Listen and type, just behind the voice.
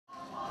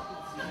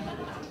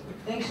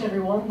Thanks,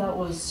 everyone. That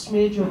was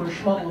Smidge over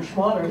Schmuttle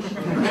Schmutters.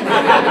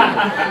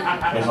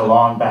 There's a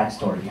long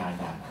backstory behind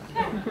that.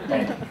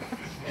 Thank you.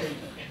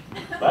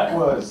 That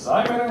was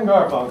Simon and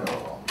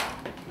Garfunkel.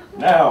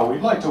 Now,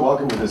 we'd like to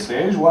welcome to the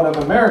stage one of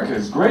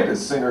America's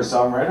greatest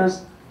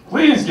singer-songwriters.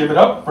 Please give it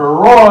up for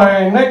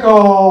Roy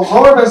Nichols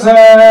Orbison!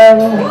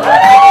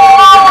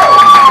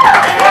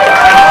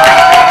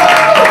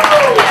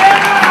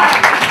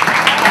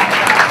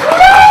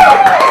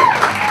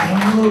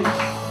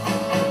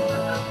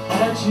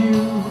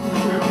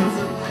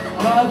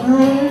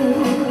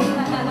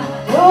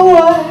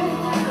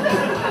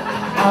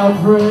 I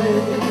pray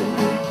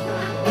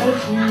that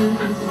you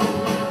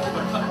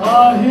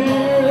are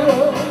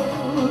here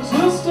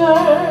to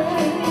stay.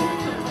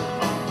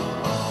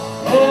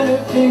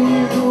 Anything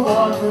you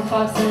want for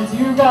 5 cents,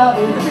 you got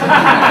it.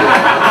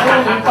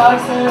 Any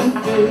 5 cent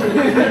fee,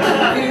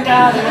 you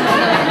got it.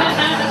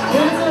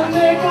 It's a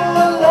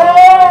nickel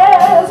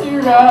less,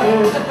 you got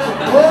it.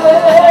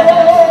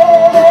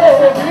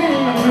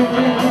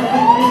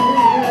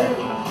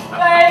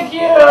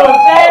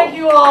 Thank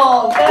you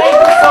all. Thank you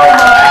so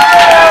much.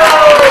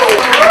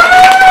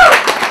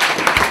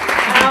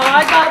 Now,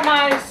 I got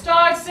my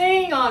start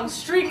singing on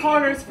street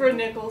corners for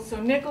nickels,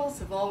 so nickels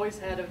have always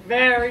had a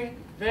very,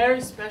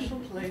 very special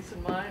place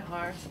in my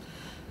heart.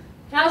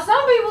 Now,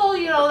 some people,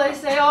 they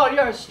say, oh,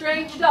 you're a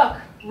strange duck,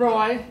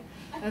 Roy.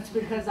 That's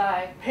because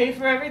I pay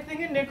for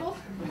everything in nickels.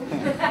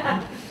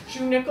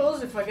 Chew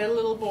nickels if I get a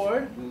little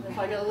bored. If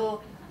I get a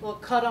little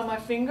cut on my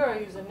finger, I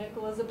use a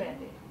nickel as a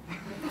band-aid.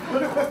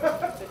 But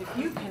if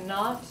you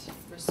cannot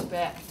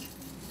respect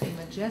the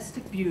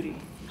majestic beauty,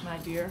 my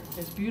dear,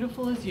 as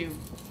beautiful as you,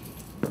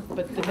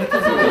 but the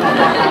nickels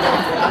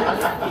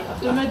are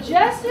the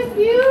majestic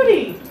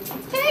beauty.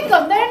 Take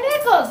them, they're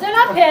nickels, they're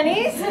not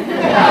pennies. The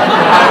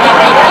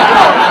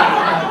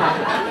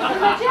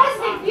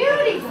majestic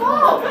beauty,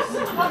 folks,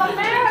 of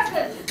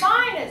America's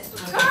finest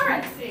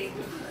currency.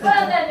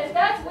 Well then, if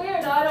that's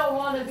weird, I don't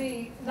want to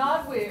be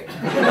not weird.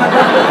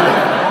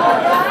 All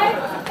right,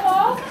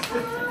 folks?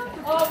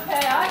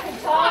 Okay, I can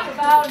talk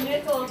about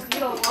nickels. You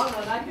don't want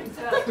one, I can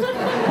tell. I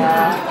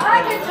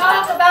can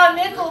talk about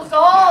nickels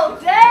all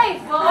day,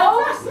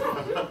 folks.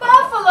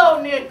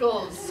 Buffalo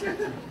nickels.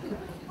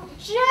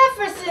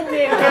 Jefferson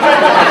nickels.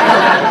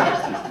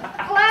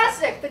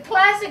 The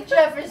classic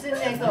Jefferson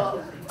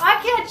nickel. I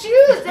can't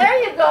choose, there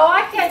you go.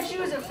 I can't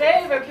choose a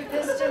favorite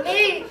because to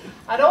me,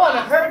 I don't want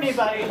to hurt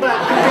anybody, but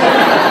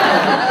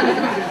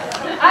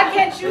I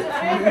can't choose a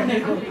favorite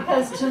nickel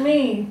because to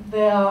me,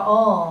 they are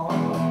all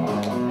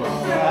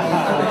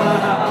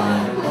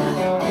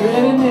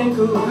pretty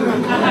nickels,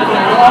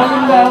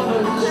 walking down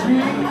the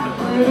street,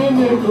 pretty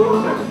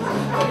nickels,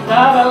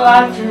 that I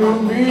like to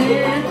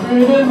meet,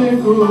 pretty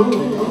nickels.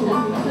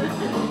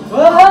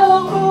 Well,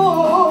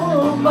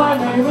 hello, my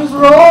name is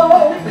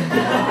Roy,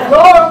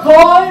 you're a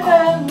coin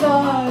and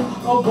I'm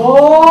a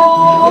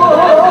boy.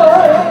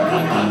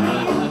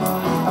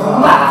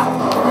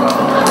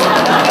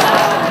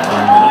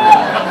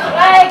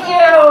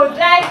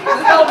 Thank you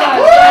so much.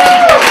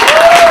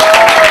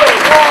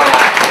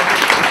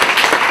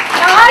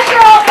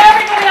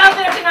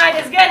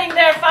 Is getting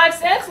their 5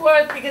 cents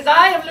worth because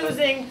I am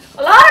losing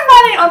a lot of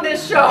money on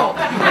this show.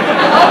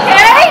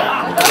 Okay?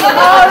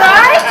 All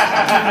right?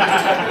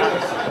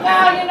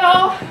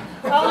 Now,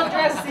 I'll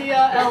address the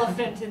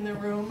elephant in the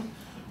room.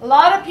 A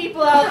lot of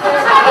people out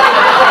there.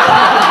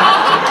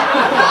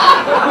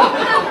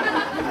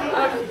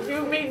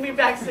 You meet me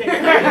backstage. A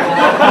lot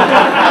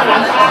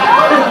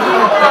of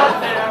people out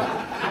there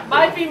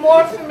might be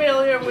more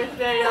familiar with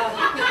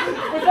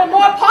a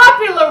more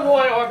popular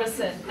Roy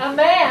Orbison, a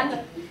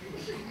man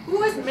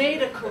who has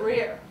made a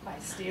career by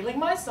stealing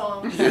my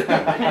songs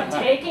and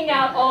taking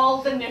out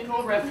all the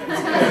nickel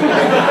references.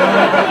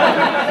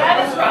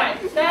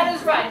 That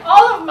is right.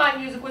 All of my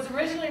music was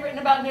originally written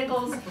about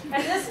nickels,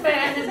 and this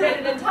man has made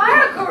an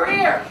entire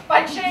career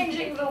by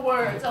changing the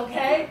words,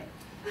 okay?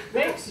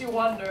 Makes you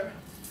wonder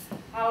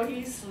how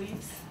he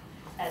sleeps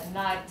at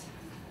night.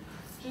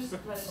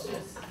 Let's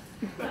just...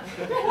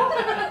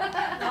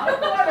 Not a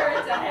quarter,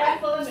 it's a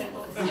handful of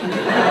nickels. Makes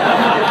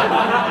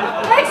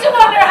you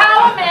wonder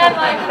how a man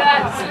like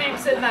that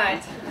sleeps at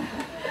night.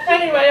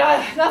 Anyway,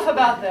 enough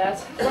about that.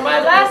 For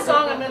my last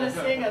song, I'm going to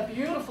sing a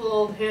beautiful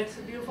old hit,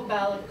 a beautiful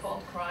ballad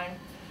called Crying.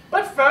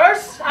 But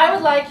first, I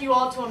would like you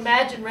all to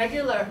imagine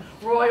regular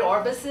Roy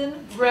Orbison,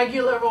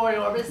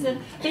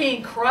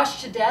 being crushed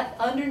to death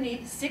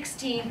underneath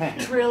 16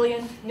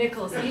 trillion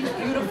nickels, each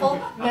beautiful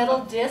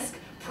metal disc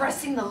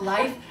pressing the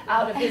life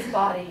out of his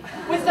body,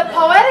 with the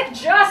poetic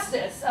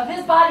justice of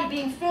his body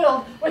being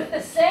filled with the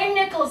same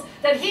nickels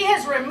that he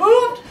has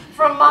removed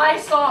from my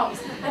songs.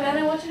 And then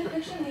I want you to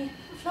picture me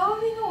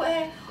floating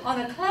away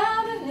on a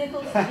cloud of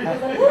nickels with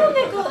a little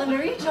nickel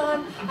under each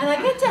arm, and I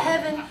get to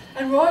heaven,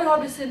 and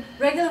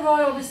regular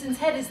Roy Orbison's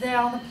head is there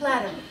on the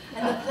platter,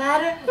 and the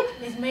platter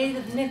is made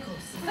of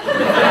nickels. It's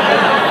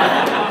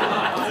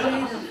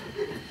made of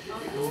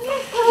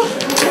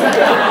nickels!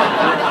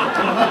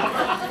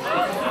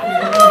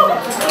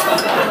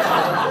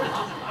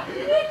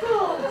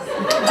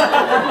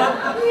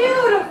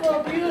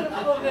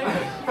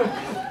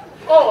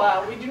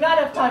 Oh, we do not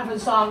have time for the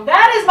song.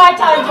 That is my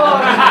time for.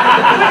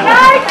 Good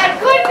night and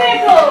good